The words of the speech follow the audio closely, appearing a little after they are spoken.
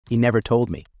He never told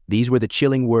me. These were the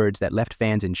chilling words that left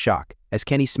fans in shock, as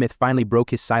Kenny Smith finally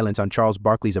broke his silence on Charles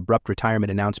Barkley's abrupt retirement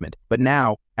announcement. But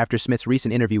now, after Smith's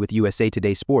recent interview with USA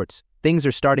Today Sports, things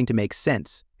are starting to make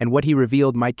sense, and what he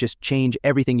revealed might just change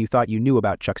everything you thought you knew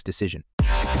about Chuck's decision.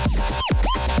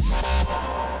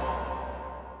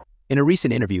 In a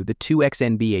recent interview, the 2x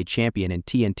NBA champion and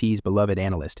TNT's beloved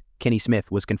analyst, Kenny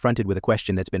Smith, was confronted with a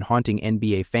question that's been haunting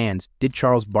NBA fans: did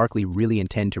Charles Barkley really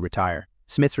intend to retire?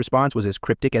 Smith's response was as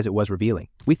cryptic as it was revealing.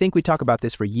 "We think we talk about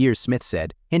this for years," Smith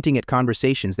said, hinting at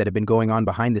conversations that have been going on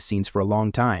behind the scenes for a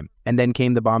long time. And then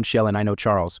came the bombshell: "And I know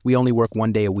Charles, we only work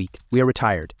 1 day a week. We are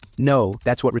retired." No,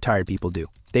 that's what retired people do.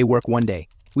 They work 1 day.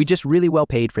 We just really well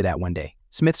paid for that 1 day.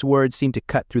 Smith's words seemed to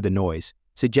cut through the noise,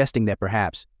 suggesting that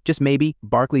perhaps, just maybe,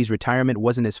 Barkley's retirement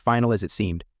wasn't as final as it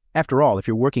seemed. After all, if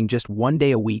you're working just 1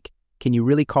 day a week, can you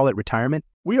really call it retirement?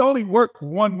 We only work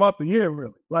 1 month a year,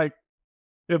 really.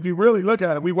 If you really look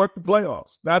at it, we work the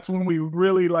playoffs. That's when we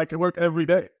really work every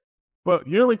day. But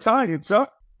you're retired, Chuck.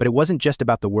 But it wasn't just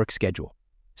about the work schedule.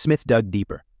 Smith dug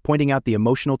deeper, pointing out the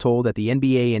emotional toll that the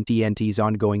NBA and TNT's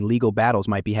ongoing legal battles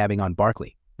might be having on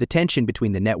Barkley. The tension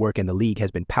between the network and the league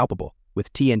has been palpable,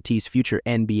 with TNT's future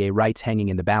NBA rights hanging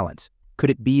in the balance.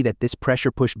 Could it be that this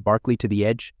pressure pushed Barkley to the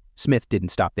edge? Smith didn't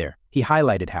stop there. He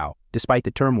highlighted how, despite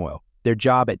the turmoil, their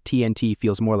job at TNT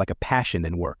feels more like a passion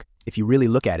than work. "If you really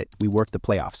look at it, we work the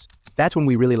playoffs. That's when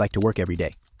we really like to work every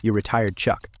day. You're retired,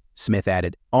 Chuck," Smith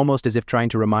added, almost as if trying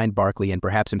to remind Barkley and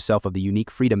perhaps himself of the unique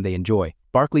freedom they enjoy.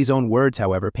 Barkley's own words,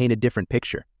 however, paint a different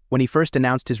picture. When he first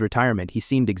announced his retirement, he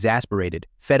seemed exasperated,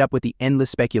 fed up with the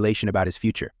endless speculation about his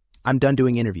future. "I'm done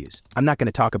doing interviews. I'm not going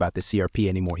to talk about this CRP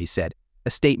anymore," he said, a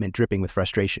statement dripping with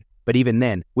frustration. But even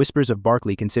then, whispers of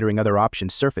Barkley considering other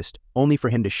options surfaced, only for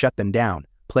him to shut them down,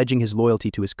 pledging his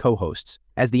loyalty to his co-hosts.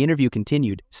 As the interview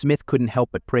continued, Smith couldn't help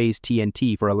but praise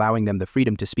TNT for allowing them the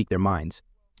freedom to speak their minds.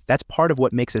 "That's part of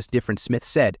what makes us different," Smith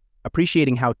said,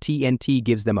 appreciating how TNT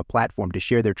gives them a platform to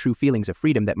share their true feelings of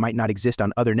freedom that might not exist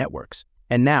on other networks.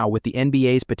 And now, with the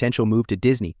NBA's potential move to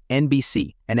Disney,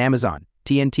 NBC, and Amazon,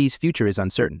 TNT's future is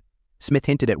uncertain. Smith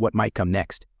hinted at what might come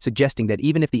next, suggesting that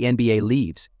even if the NBA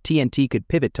leaves, TNT could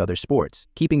pivot to other sports,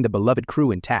 keeping the beloved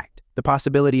crew intact. The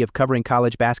possibility of covering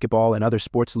college basketball and other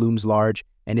sports looms large,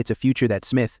 and it's a future that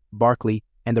Smith, Barkley,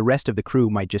 and the rest of the crew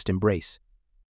might just embrace.